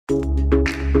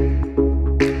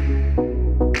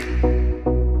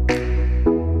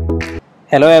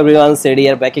Hello everyone, Sid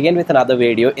here back again with another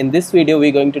video. In this video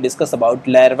we're going to discuss about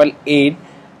Laravel 8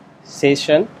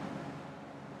 session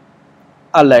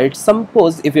alert.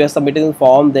 Suppose if you are submitting a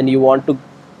form, then you want to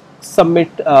submit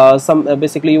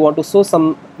basically you want to show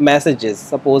some messages.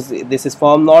 Suppose this is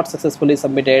form not successfully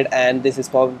submitted and this is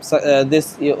form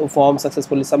form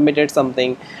successfully submitted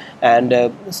something,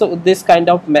 and so this kind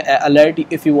of alert,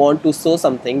 if you want to show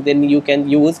something, then you can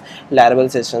use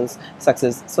Laravel sessions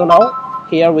success. So now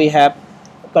here we have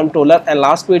controller, and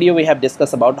last video we have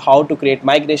discussed about how to create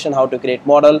migration, how to create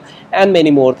model, and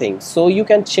many more things. So you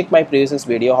can check my previous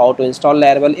video how to install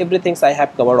Laravel. Everything I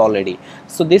have covered already.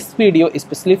 So this video is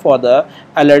especially for the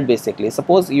alert. Basically,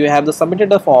 suppose you have submitted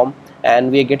the form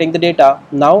and we are getting the data.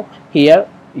 Now here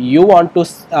you want to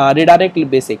redirect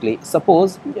it. Basically,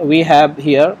 suppose we have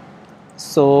here,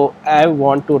 so I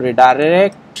want to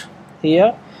redirect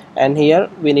here, and here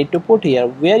we need to put here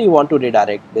where you want to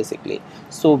redirect basically.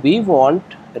 So we want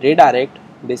redirect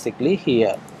basically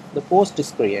here. The post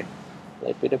is created.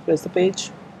 Let me refresh the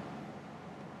page.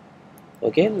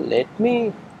 Okay, let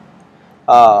me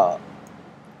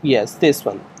yes, this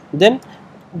one. Then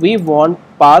we want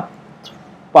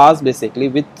pass basically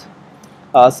with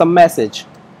some message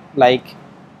like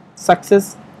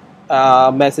success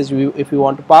message. If you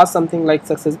want to pass something like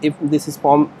success, if this is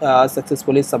form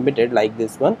successfully submitted like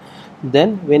this one,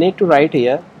 then we need to write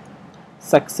here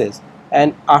success,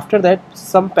 and after that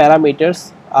some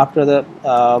parameters after the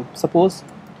suppose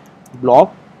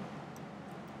block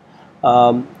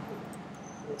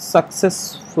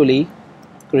successfully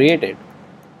created.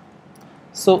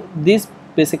 So this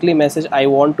basically message I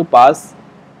want to pass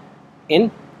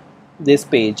in this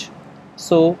page.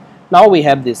 So now we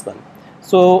have this one.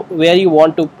 So where you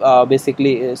want to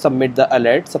basically submit the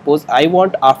alert. Suppose I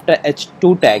want after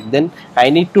h2 tag, then I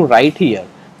need to write here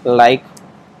like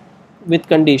with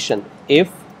condition if.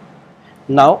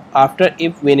 Now after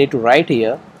if we need to write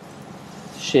here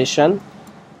session,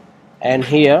 and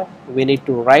here we need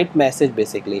to write message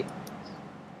basically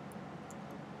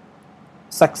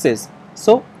success.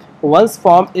 So once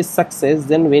form is success,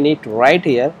 then we need to write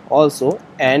here also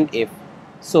and if.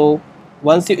 So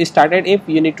once you started if,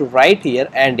 you need to write here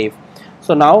and if.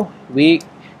 So now we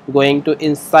going to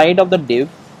inside of the div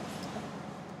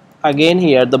again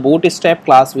here the bootstrap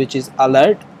class which is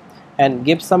alert, and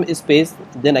give some space,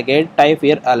 then again type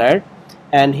here alert,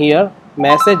 and here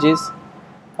message is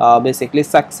basically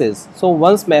success. So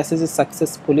once message is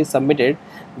successfully submitted,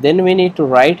 then we need to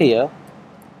write here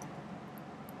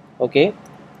okay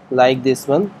like this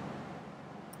one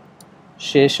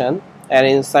session, and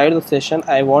inside the session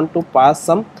I want to pass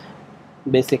some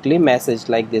basically message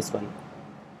like this one.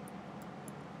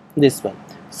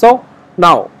 So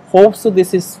now hope so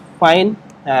this is fine.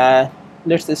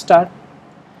 Let's start.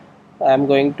 I'm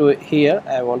going to here,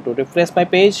 I want to refresh my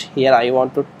page. Here I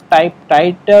want to type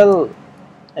title,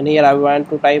 and here I want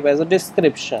to type as a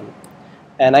description,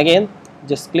 and again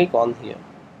just click on here.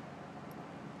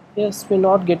 Yes, we're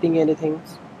not getting anything.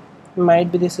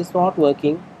 Might be this is not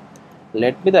working.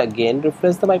 Let me again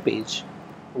refresh my page.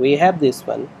 We have this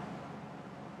one,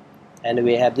 and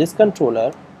we have this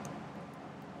controller.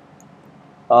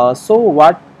 So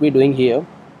what we're doing here,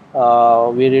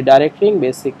 we're redirecting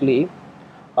basically.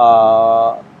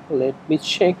 Let me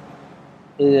check.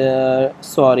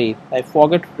 Sorry, I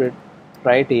forgot to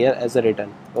write here as a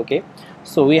return. Okay,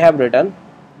 so we have written.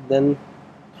 Then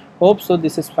hope so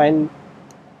this is fine.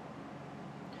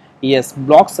 Yes,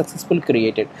 block successfully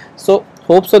created. So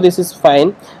hope so this is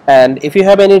fine, and if you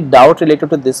have any doubt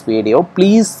related to this video,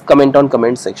 please comment on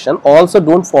comment section. Also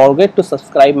don't forget to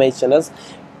subscribe my channels,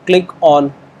 click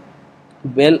on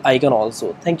bell icon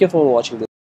also. Thank you for watching this.